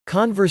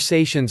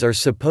Conversations are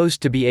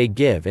supposed to be a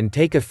give and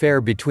take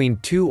affair between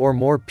two or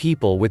more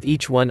people, with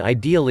each one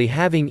ideally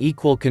having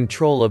equal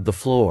control of the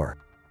floor.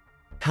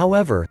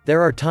 However,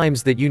 there are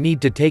times that you need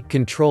to take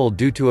control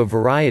due to a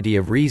variety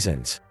of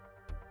reasons.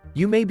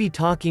 You may be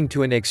talking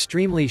to an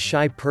extremely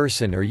shy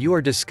person, or you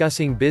are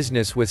discussing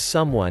business with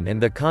someone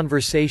and the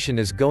conversation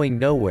is going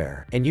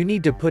nowhere, and you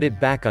need to put it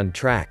back on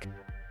track.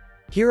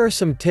 Here are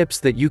some tips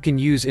that you can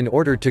use in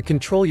order to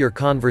control your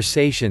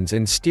conversations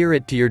and steer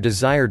it to your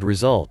desired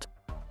result.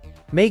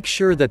 Make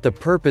sure that the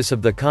purpose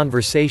of the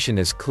conversation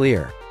is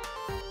clear.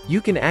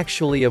 You can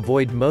actually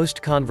avoid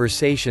most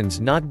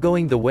conversations not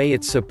going the way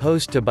it's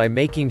supposed to by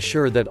making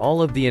sure that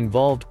all of the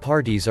involved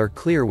parties are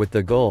clear with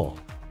the goal.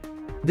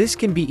 This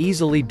can be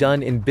easily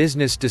done in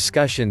business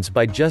discussions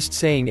by just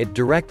saying it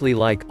directly,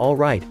 like, "All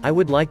right, I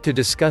would like to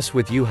discuss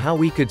with you how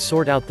we could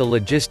sort out the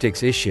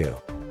logistics issue."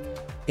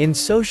 In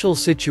social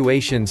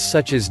situations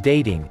such as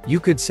dating, you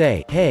could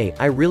say, "Hey,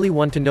 I really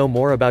want to know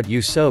more about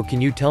you, so can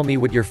you tell me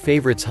what your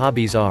favorites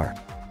hobbies are?"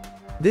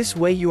 This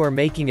way you are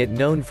making it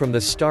known from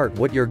the start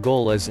what your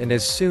goal is, and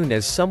as soon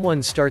as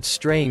someone starts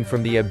straying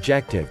from the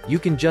objective, you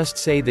can just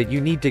say that you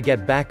need to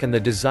get back on the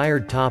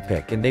desired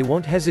topic, and they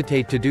won't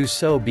hesitate to do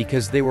so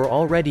because they were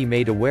already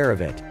made aware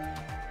of it.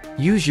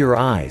 Use your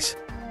eyes.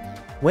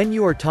 When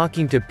you are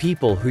talking to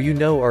people who you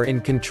know are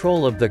in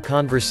control of the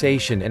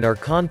conversation and are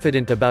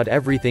confident about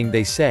everything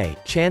they say,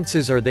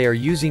 chances are they are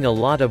using a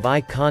lot of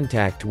eye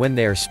contact when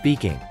they are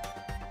speaking.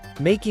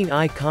 Making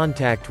eye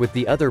contact with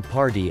the other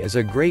party is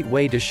a great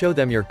way to show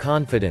them your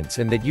confidence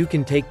and that you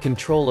can take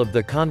control of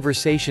the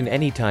conversation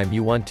anytime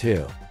you want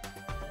to.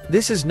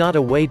 This is not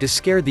a way to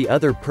scare the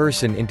other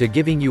person into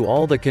giving you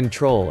all the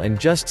control and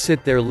just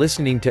sit there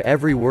listening to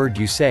every word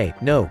you say.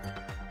 Nope.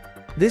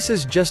 This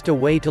is just a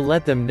way to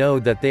let them know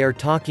that they are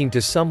talking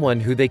to someone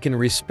who they can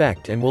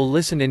respect and will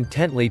listen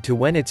intently to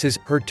when it's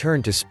his/her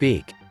turn to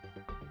speak.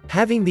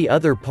 Having the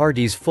other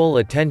party's full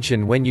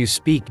attention when you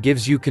speak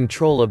gives you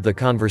control of the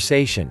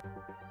conversation.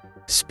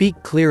 Speak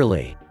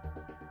clearly.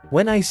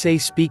 When I say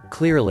speak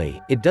clearly,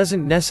 it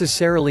doesn't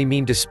necessarily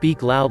mean to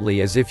speak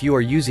loudly as if you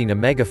are using a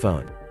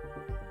megaphone.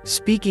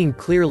 Speaking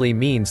clearly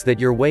means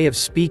that your way of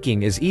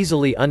speaking is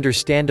easily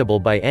understandable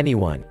by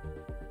anyone.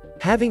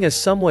 Having a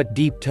somewhat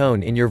deep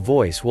tone in your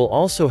voice will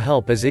also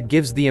help, as it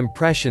gives the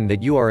impression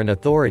that you are an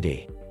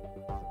authority.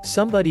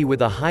 Somebody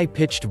with a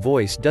high-pitched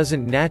voice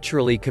doesn't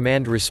naturally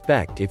command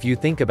respect if you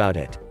think about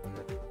it.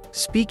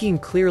 Speaking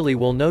clearly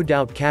will no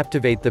doubt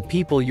captivate the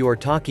people you are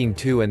talking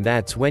to, and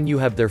that's when you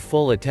have their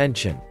full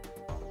attention.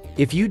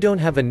 If you don't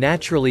have a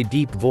naturally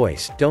deep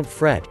voice, don't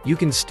fret, you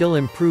can still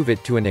improve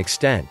it to an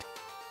extent.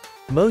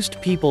 Most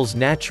people's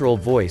natural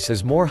voice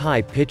is more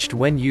high-pitched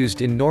when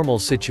used in normal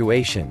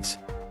situations.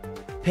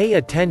 Pay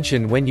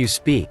attention when you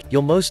speak,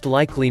 you'll most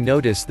likely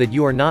notice that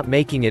you are not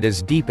making it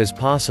as deep as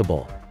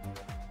possible.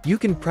 You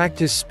can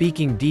practice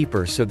speaking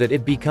deeper so that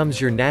it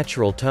becomes your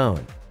natural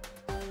tone.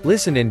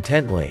 Listen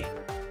intently.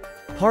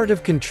 Part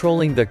of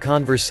controlling the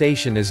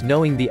conversation is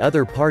knowing the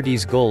other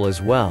party's goal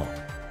as well.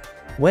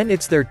 When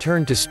it's their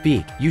turn to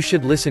speak, you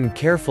should listen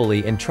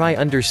carefully and try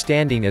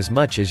understanding as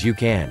much as you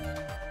can.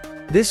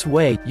 This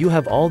way, you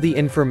have all the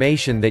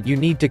information that you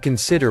need to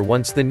consider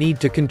once the need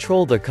to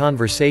control the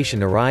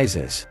conversation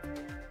arises.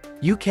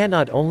 You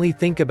cannot only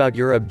think about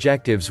your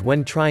objectives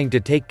when trying to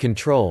take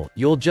control,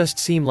 you'll just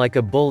seem like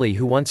a bully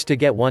who wants to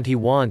get what he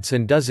wants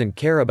and doesn't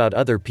care about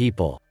other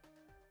people.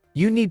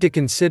 You need to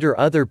consider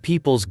other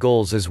people's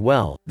goals as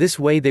well, this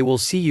way they will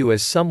see you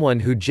as someone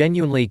who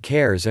genuinely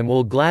cares and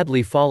will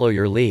gladly follow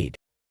your lead.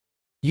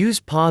 Use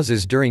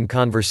pauses during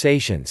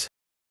conversations.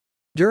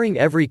 During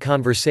every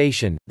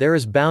conversation, there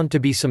is bound to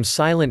be some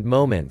silent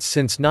moments,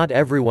 since not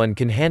everyone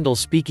can handle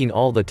speaking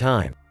all the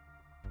time.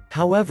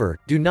 However,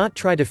 do not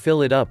try to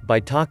fill it up by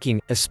talking,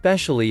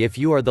 especially if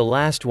you are the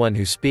last one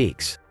who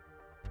speaks.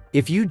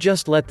 If you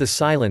just let the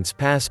silence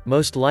pass,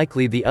 most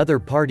likely the other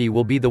party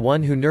will be the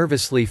one who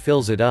nervously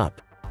fills it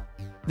up.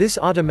 This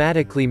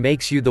automatically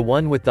makes you the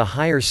one with the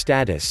higher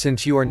status,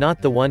 since you are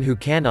not the one who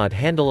cannot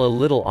handle a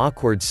little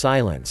awkward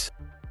silence.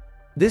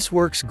 This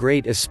works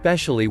great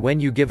especially when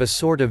you give a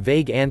sort of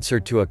vague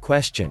answer to a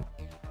question.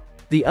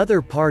 The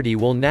other party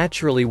will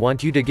naturally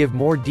want you to give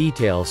more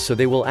details, so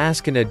they will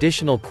ask an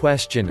additional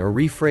question or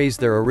rephrase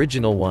their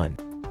original one.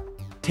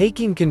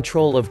 Taking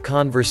control of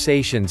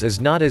conversations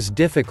is not as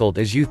difficult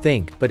as you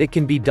think, but it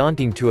can be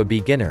daunting to a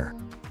beginner.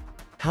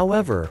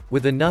 However,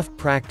 with enough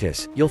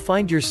practice, you'll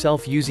find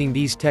yourself using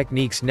these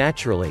techniques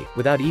naturally,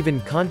 without even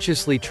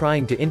consciously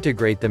trying to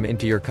integrate them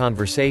into your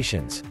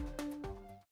conversations.